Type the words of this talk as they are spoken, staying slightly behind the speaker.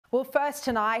Well, first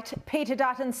tonight, Peter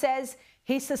Dutton says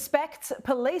he suspects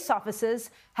police officers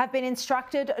have been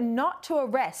instructed not to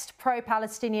arrest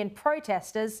pro-Palestinian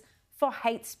protesters for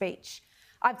hate speech.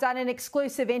 I've done an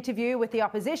exclusive interview with the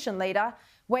opposition leader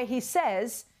where he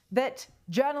says that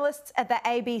journalists at the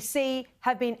ABC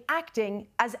have been acting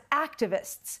as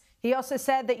activists. He also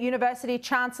said that university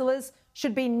chancellors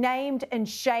should be named and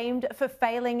shamed for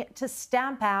failing to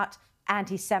stamp out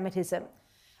anti-Semitism.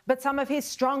 But some of his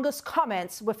strongest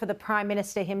comments were for the Prime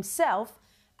Minister himself,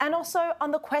 and also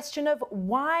on the question of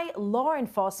why law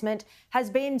enforcement has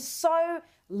been so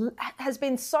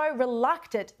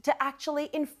reluctant to actually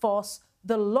enforce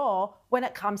the law when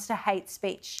it comes to hate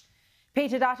speech.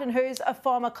 Peter Dutton, who's a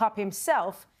former cop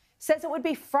himself, says it would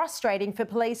be frustrating for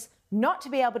police not to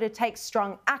be able to take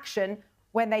strong action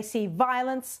when they see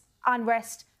violence,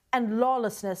 unrest and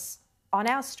lawlessness on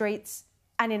our streets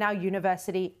and in our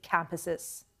university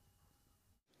campuses.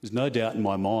 There's no doubt in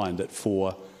my mind that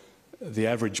for the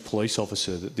average police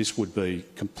officer that this would be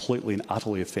completely and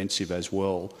utterly offensive as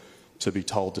well, to be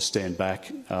told to stand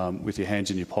back with your hands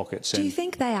in your pockets. Do you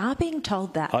think they are being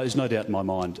told that? There's no doubt in my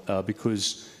mind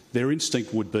because their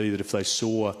instinct would be that if they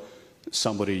saw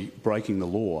somebody breaking the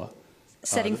law...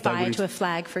 Setting fire to a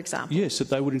flag, for example. Yes, that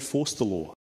they would enforce the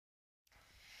law.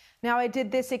 Now, I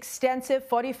did this extensive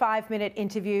 45-minute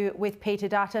interview with Peter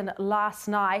Dutton last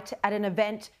night at an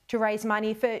event to raise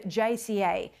money for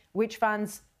JCA, which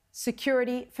funds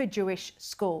security for Jewish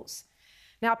schools.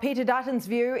 Now, Peter Dutton's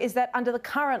view is that under the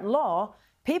current law,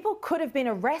 people could have been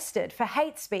arrested for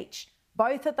hate speech,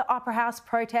 both at the Opera House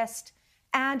protest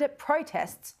and at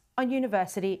protests on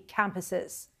university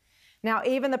campuses. Now,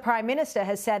 even the Prime Minister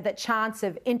has said that chants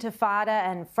of intifada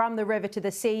and from the river to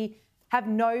the sea have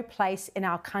no place in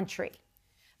our country.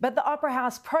 But the Opera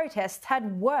House protests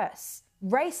had worse,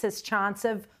 racist chants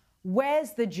of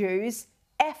 "Where's the Jews?",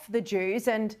 "F the Jews",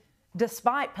 and,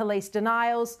 despite police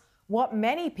denials, what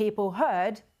many people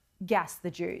heard, "Gas the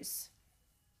Jews".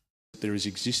 There is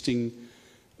existing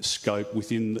scope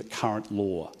within the current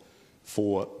law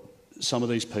for some of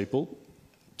these people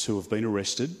to have been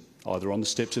arrested, either on the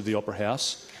steps of the Opera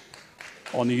House,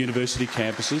 on the university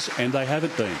campuses, and they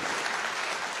haven't been.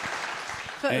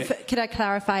 Could I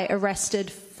clarify,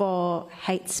 arrested for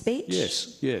hate speech?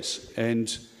 Yes.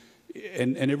 And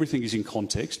everything is in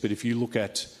context, but if you look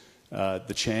at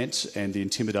the chants and the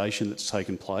intimidation that's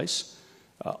taken place,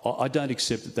 I don't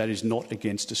accept that that is not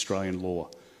against Australian law.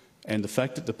 And the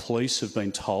fact that the police have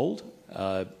been told,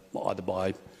 either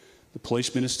by the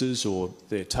police ministers or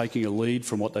they're taking a lead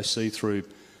from what they see through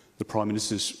the Prime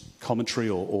Minister's commentary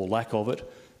or lack of it,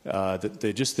 that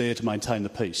they're just there to maintain the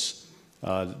peace.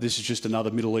 This is just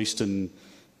another Middle Eastern,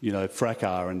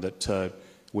 fracas, and that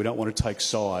we don't want to take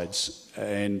sides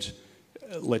and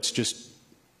let's just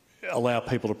allow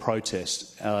people to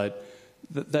protest.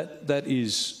 That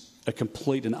is a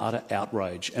complete and utter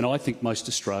outrage, and I think most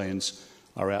Australians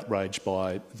are outraged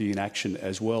by the inaction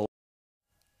as well.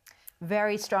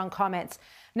 Very strong comments.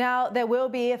 Now, there will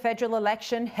be a federal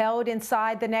election held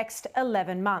inside the next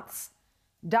 11 months.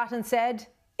 Dutton said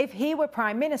if he were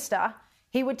Prime Minister,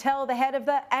 he would tell the head of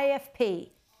the AFP,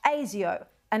 ASIO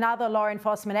and other law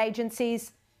enforcement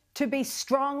agencies to be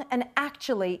strong and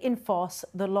actually enforce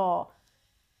the law.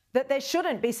 That there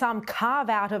shouldn't be some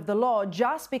carve-out of the law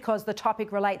just because the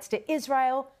topic relates to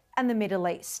Israel and the Middle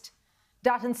East.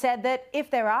 Dutton said that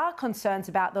if there are concerns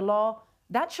about the law,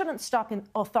 that shouldn't stop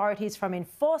authorities from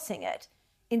enforcing it.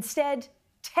 Instead,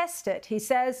 test it, he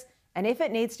says, and if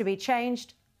it needs to be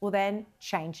changed, well then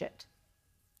change it.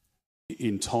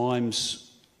 In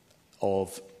times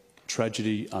of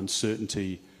tragedy,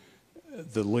 uncertainty,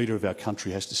 the leader of our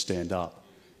country has to stand up.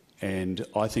 And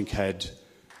I think had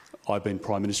I been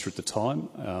Prime Minister at the time,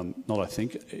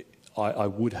 I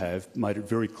would have made it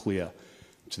very clear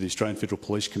to the Australian Federal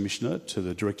Police Commissioner, to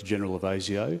the Director General of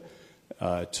ASIO,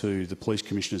 to the police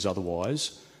commissioners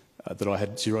otherwise, that I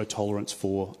had zero tolerance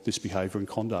for this behaviour and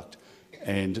conduct,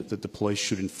 and that the police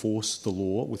should enforce the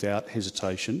law without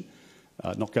hesitation,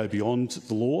 not go beyond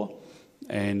the law.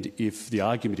 And if the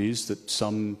argument is that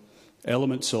some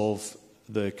elements of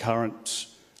the current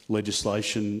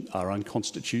legislation are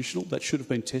unconstitutional, that should have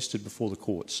been tested before the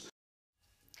courts.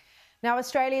 Now,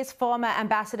 Australia's former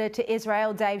ambassador to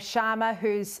Israel, Dave Sharma,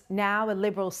 who's now a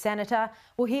Liberal senator,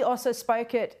 well, he also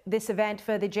spoke at this event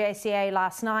for the JCA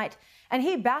last night, and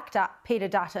he backed up Peter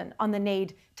Dutton on the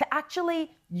need to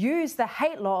actually use the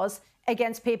hate laws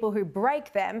against people who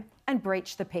break them and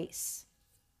breach the peace.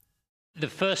 The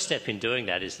first step in doing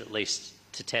that is at least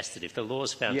to test it. If the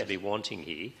law's found to be wanting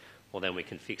here, well, then we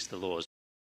can fix the laws.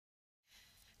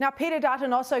 Now, Peter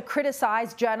Dutton also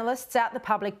criticised journalists at the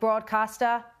public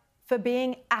broadcaster for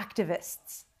being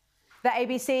activists. The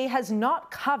ABC has not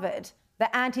covered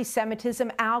the anti-Semitism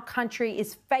our country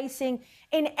is facing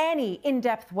in any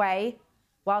in-depth way,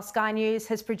 while Sky News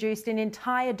has produced an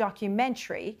entire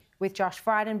documentary with Josh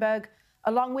Frydenberg,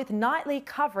 along with nightly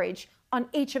coverage on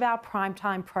each of our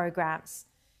primetime programs.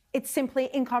 It's simply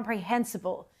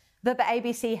incomprehensible that the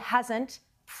ABC hasn't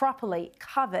properly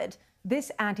covered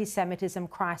this anti-Semitism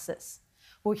crisis.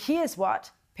 Well, here's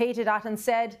what Peter Dutton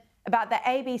said about the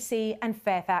ABC and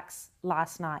Fairfax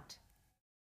last night.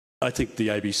 I think the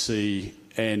ABC,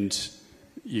 and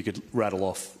you could rattle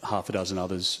off half a dozen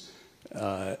others,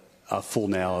 are full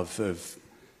now of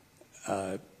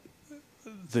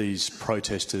these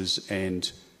protesters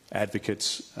and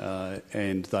advocates,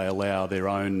 and they allow their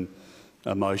own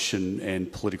emotion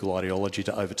and political ideology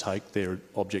to overtake their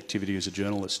objectivity as a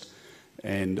journalist.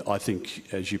 And I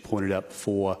think, as you pointed out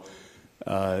before,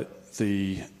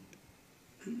 the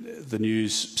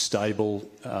news stable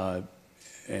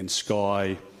and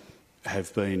Sky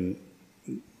have been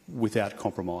without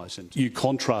compromise. And you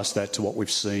contrast that to what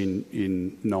we've seen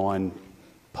in Nine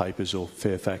papers or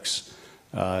Fairfax.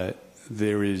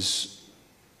 There is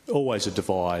always a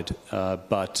divide,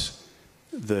 but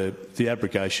the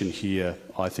abrogation here,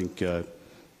 I think,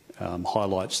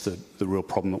 highlights the real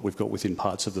problem that we've got within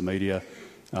parts of the media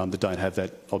that don't have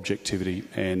that objectivity,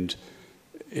 and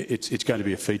it's going to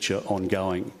be a feature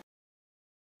ongoing.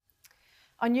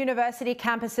 On university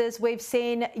campuses, we've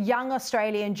seen young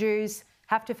Australian Jews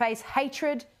have to face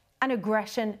hatred and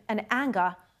aggression and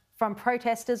anger from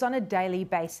protesters on a daily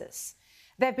basis.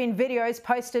 There have been videos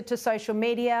posted to social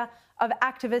media of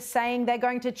activists saying they're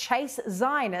going to chase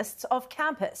Zionists off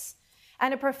campus.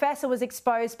 And a professor was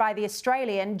exposed by The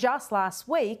Australian just last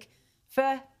week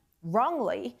for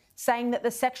wrongly saying that the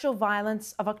sexual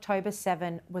violence of October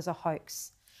 7 was a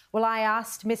hoax. Well, I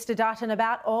asked Mr. Dutton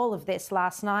about all of this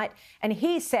last night, and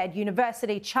he said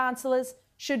university chancellors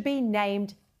should be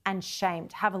named and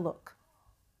shamed. Have a look.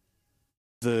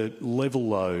 The level,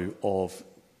 though, of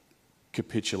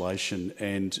capitulation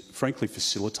and, frankly,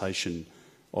 facilitation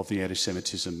of the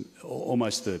anti-Semitism,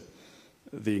 almost the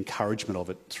encouragement of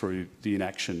it through the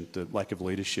inaction, the lack of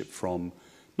leadership from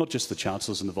not just the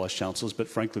chancellors and the vice-chancellors, but,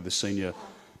 frankly, the senior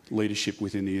leadership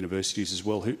within the universities as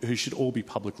well, who should all be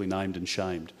publicly named and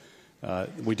shamed.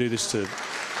 We do this to...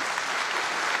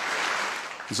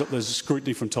 There's a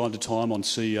scrutiny from time to time on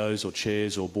CEOs or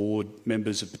chairs or board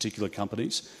members of particular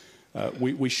companies.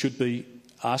 We should be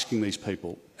asking these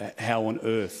people how on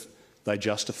earth they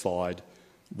justified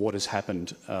what has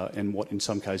happened and what in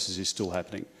some cases is still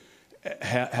happening.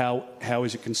 How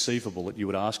is it conceivable that you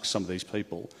would ask some of these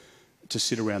people to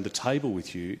sit around the table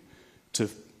with you to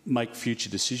make future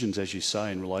decisions, as you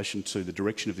say, in relation to the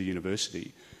direction of the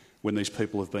university, when these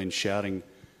people have been shouting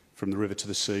from the river to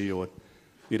the sea, or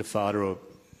intifada, or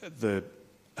the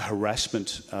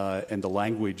harassment and the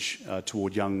language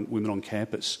toward young women on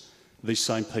campus? These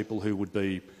same people who would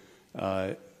be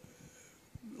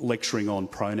lecturing on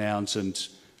pronouns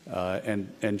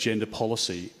and gender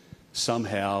policy,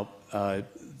 somehow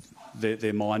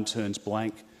their mind turns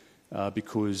blank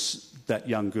because that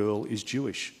young girl is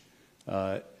Jewish.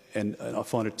 And I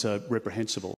find it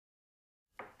reprehensible.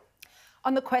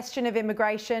 On the question of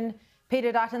immigration,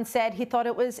 Peter Dutton said he thought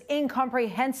it was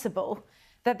incomprehensible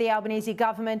that the Albanese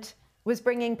government was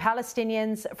bringing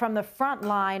Palestinians from the front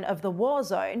line of the war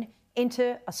zone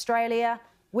into Australia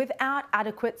without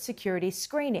adequate security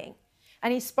screening.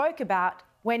 And he spoke about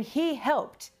when he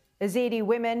helped Yazidi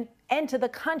women enter the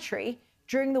country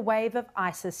during the wave of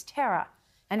ISIS terror,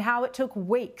 and how it took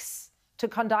weeks to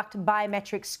conduct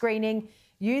biometric screening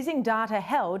using data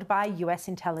held by US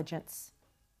intelligence.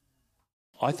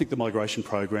 I think the migration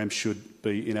program should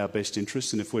be in our best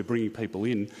interest, and if we're bringing people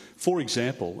in, for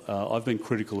example, I've been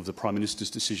critical of the Prime Minister's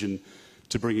decision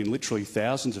to bring in literally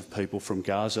thousands of people from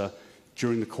Gaza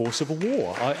during the course of a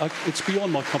war. It's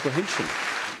beyond my comprehension.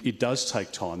 It does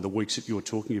take time, the weeks that you're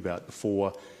talking about,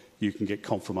 before you can get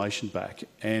confirmation back.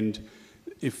 And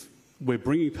if we're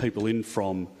bringing people in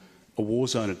from a war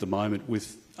zone at the moment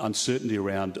with uncertainty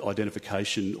around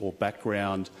identification or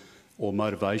background or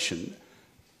motivation,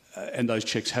 and those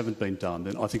checks haven't been done,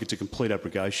 then I think it's a complete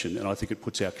abrogation, and I think it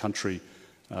puts our country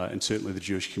and certainly the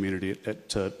Jewish community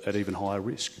at even higher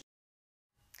risk.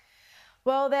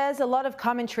 Well, there's a lot of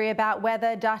commentary about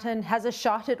whether Dutton has a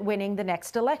shot at winning the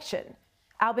next election.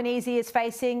 Albanese is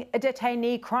facing a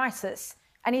detainee crisis,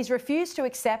 and he's refused to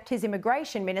accept his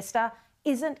immigration minister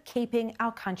isn't keeping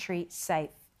our country safe.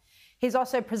 He's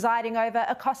also presiding over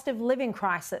a cost of living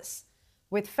crisis,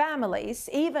 with families,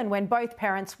 even when both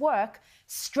parents work,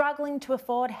 struggling to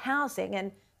afford housing,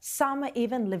 and some are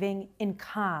even living in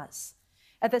cars.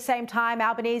 At the same time,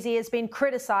 Albanese has been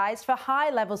criticised for high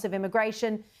levels of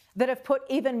immigration that have put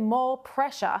even more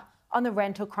pressure on the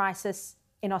rental crisis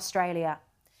in Australia.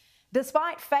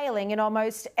 Despite failing in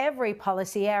almost every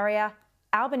policy area,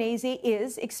 Albanese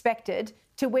is expected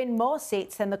to win more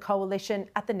seats than the coalition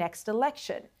at the next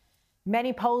election.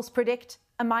 Many polls predict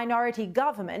a minority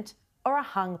government or a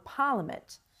hung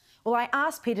parliament. Well, I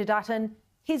asked Peter Dutton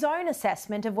his own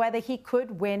assessment of whether he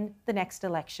could win the next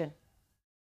election.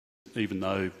 Even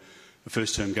though the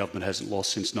first-term government hasn't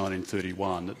lost since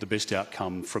 1931, that the best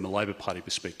outcome from a Labor Party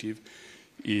perspective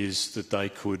is that they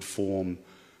could form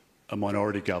a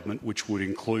minority government which would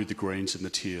include the Greens and the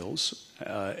Teals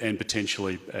and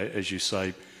potentially, as you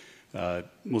say,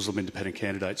 Muslim independent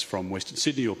candidates from Western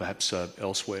Sydney or perhaps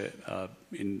elsewhere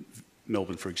in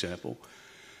Melbourne, for example.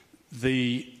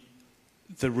 The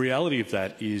reality of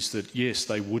that is that, yes,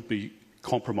 they would be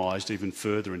compromised even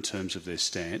further in terms of their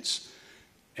stance.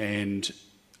 And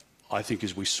I think,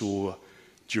 as we saw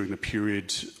during the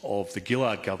period of the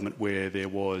Gillard government, where there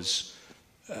was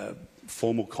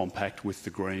formal compact with the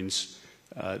Greens,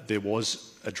 there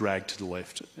was a drag to the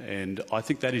left. And I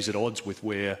think that is at odds with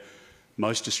where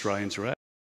most Australians are at.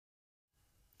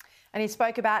 And he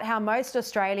spoke about how most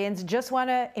Australians just want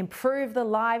to improve the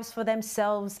lives for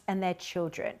themselves and their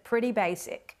children. Pretty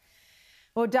basic.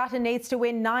 Well, Dutton needs to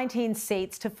win 19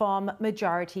 seats to form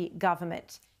majority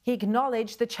government. He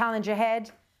acknowledged the challenge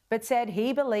ahead, but said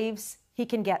he believes he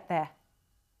can get there.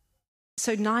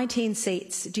 So 19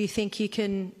 seats, do you think you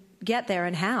can get there,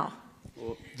 and how?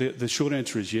 Well, the short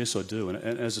answer is yes, I do. And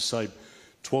as I say,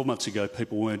 12 months ago,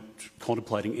 people weren't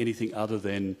contemplating anything other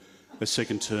than a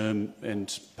second term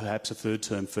and perhaps a third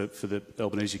term for the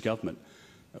Albanese government.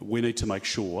 We need to make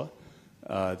sure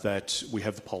that we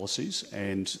have the policies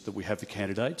and that we have the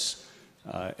candidates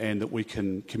and that we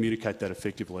can communicate that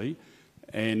effectively.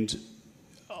 And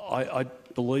I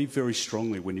believe very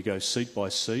strongly, when you go seat by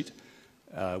seat,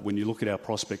 when you look at our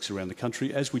prospects around the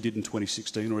country, as we did in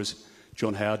 2016 or as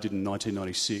John Howard did in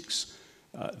 1996,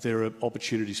 there are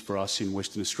opportunities for us in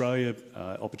Western Australia,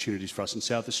 opportunities for us in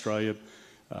South Australia,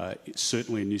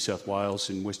 certainly in New South Wales,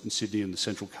 in Western Sydney and the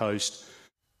Central Coast.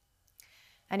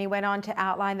 And he went on to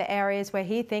outline the areas where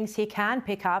he thinks he can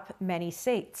pick up many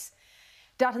seats.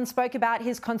 Dutton spoke about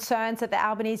his concerns that the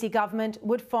Albanese government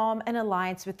would form an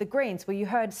alliance with the Greens. Well, you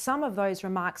heard some of those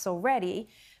remarks already,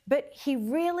 but he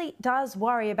really does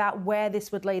worry about where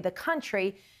this would lead the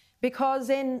country, because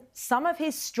in some of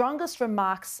his strongest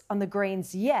remarks on the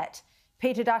Greens yet,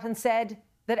 Peter Dutton said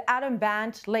that Adam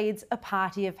Bandt leads a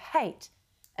party of hate.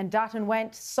 And Dutton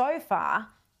went so far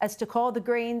as to call the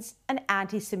Greens an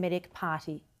anti-Semitic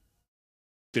party.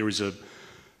 There is a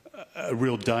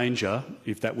real danger,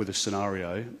 if that were the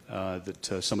scenario,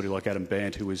 that somebody like Adam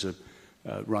Bandt, who is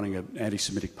running an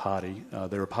anti-Semitic party,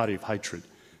 they're a party of hatred,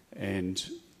 and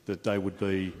that they would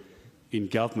be in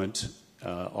government,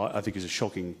 I think is a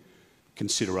shocking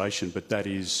consideration, but that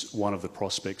is one of the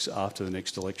prospects after the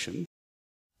next election.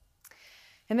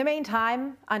 In the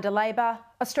meantime, under Labor,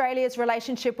 Australia's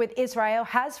relationship with Israel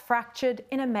has fractured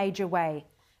in a major way.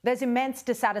 There's immense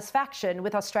dissatisfaction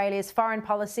with Australia's foreign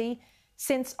policy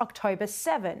since October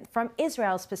 7 from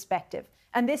Israel's perspective,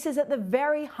 and this is at the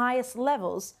very highest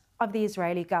levels of the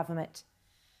Israeli government.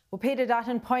 Well, Peter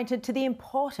Dutton pointed to the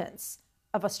importance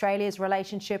of Australia's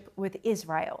relationship with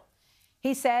Israel.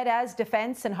 He said, as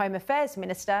Defence and Home Affairs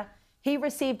Minister, he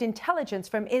received intelligence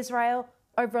from Israel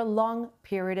over a long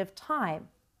period of time.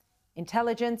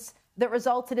 Intelligence that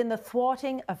resulted in the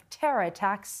thwarting of terror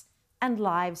attacks and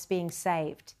lives being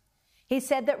saved. He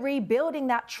said that rebuilding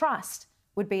that trust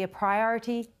would be a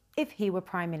priority if he were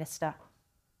Prime Minister.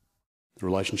 The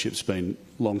relationship's been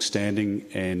long-standing,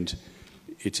 and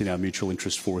it's in our mutual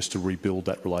interest for us to rebuild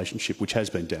that relationship, which has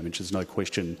been damaged. There's no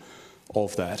question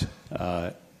of that.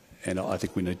 And I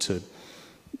think we need to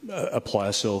apply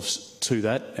ourselves to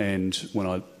that. And when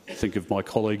I think of my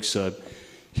colleagues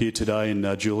here today,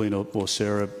 and Julian or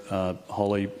Sarah,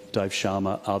 Holly, Dave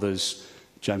Sharma, others,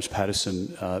 James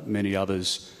Patterson, many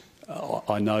others,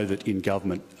 I know that in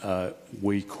government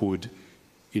we could,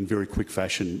 in very quick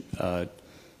fashion,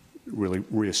 really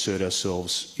reassert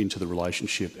ourselves into the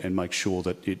relationship and make sure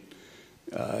that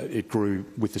it grew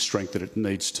with the strength that it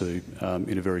needs to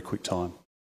in a very quick time.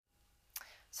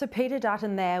 So Peter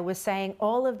Dutton there was saying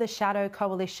all of the shadow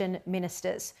coalition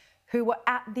ministers who were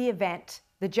at the event,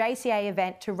 the JCA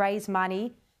event, to raise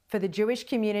money for the Jewish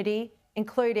community,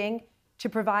 including to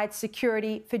provide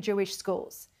security for Jewish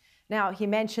schools. Now, he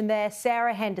mentioned there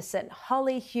Sarah Henderson,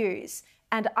 Holly Hughes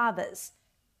and others,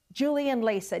 Julian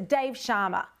Lisa, Dave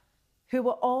Sharma, who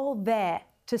were all there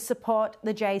to support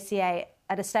the JCA.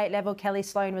 At a state level, Kelly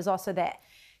Sloan was also there.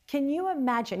 Can you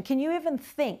imagine, can you even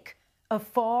think of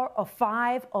 4 or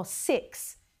 5 or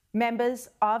 6 members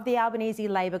of the Albanese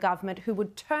Labor government who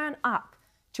would turn up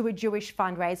to a Jewish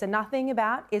fundraiser, nothing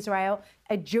about Israel,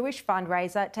 a Jewish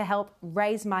fundraiser to help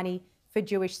raise money for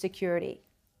Jewish security?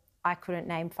 I couldn't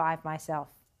name 5 myself.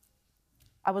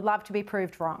 I would love to be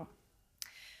proved wrong.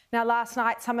 Now, last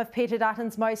night, some of Peter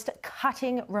Dutton's most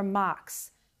cutting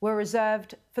remarks were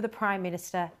reserved for the Prime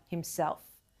Minister himself.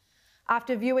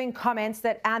 After viewing comments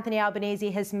that Anthony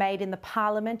Albanese has made in the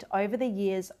Parliament over the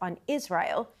years on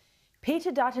Israel,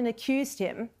 Peter Dutton accused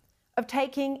him of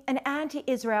taking an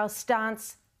anti-Israel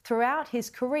stance throughout his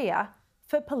career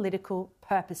for political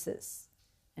purposes.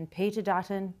 And Peter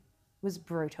Dutton was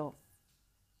brutal.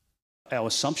 Our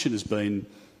assumption has been,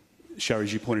 Sharri,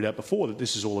 as you pointed out before, that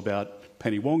this is all about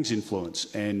Penny Wong's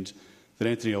influence and that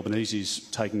Anthony Albanese is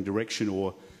taking direction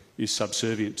or is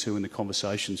subservient to, in the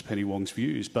conversations, Penny Wong's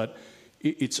views. But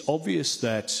it's obvious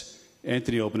that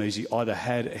Anthony Albanese either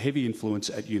had a heavy influence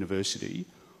at university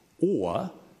or,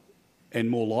 and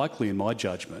more likely in my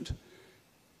judgment,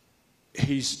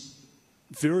 he's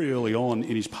very early on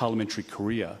in his parliamentary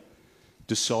career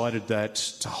decided that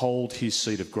to hold his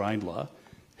seat of Graindler,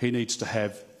 he needs to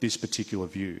have this particular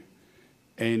view.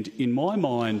 And in my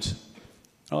mind,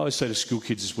 I always say to school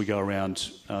kids as we go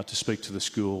around to speak to the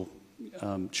school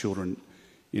children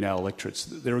in our electorates,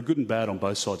 there are good and bad on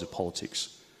both sides of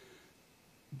politics.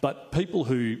 But people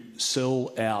who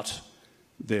sell out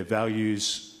their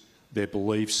values, their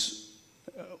beliefs,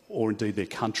 or indeed their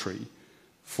country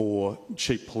for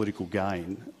cheap political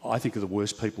gain, I think are the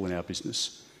worst people in our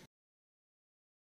business.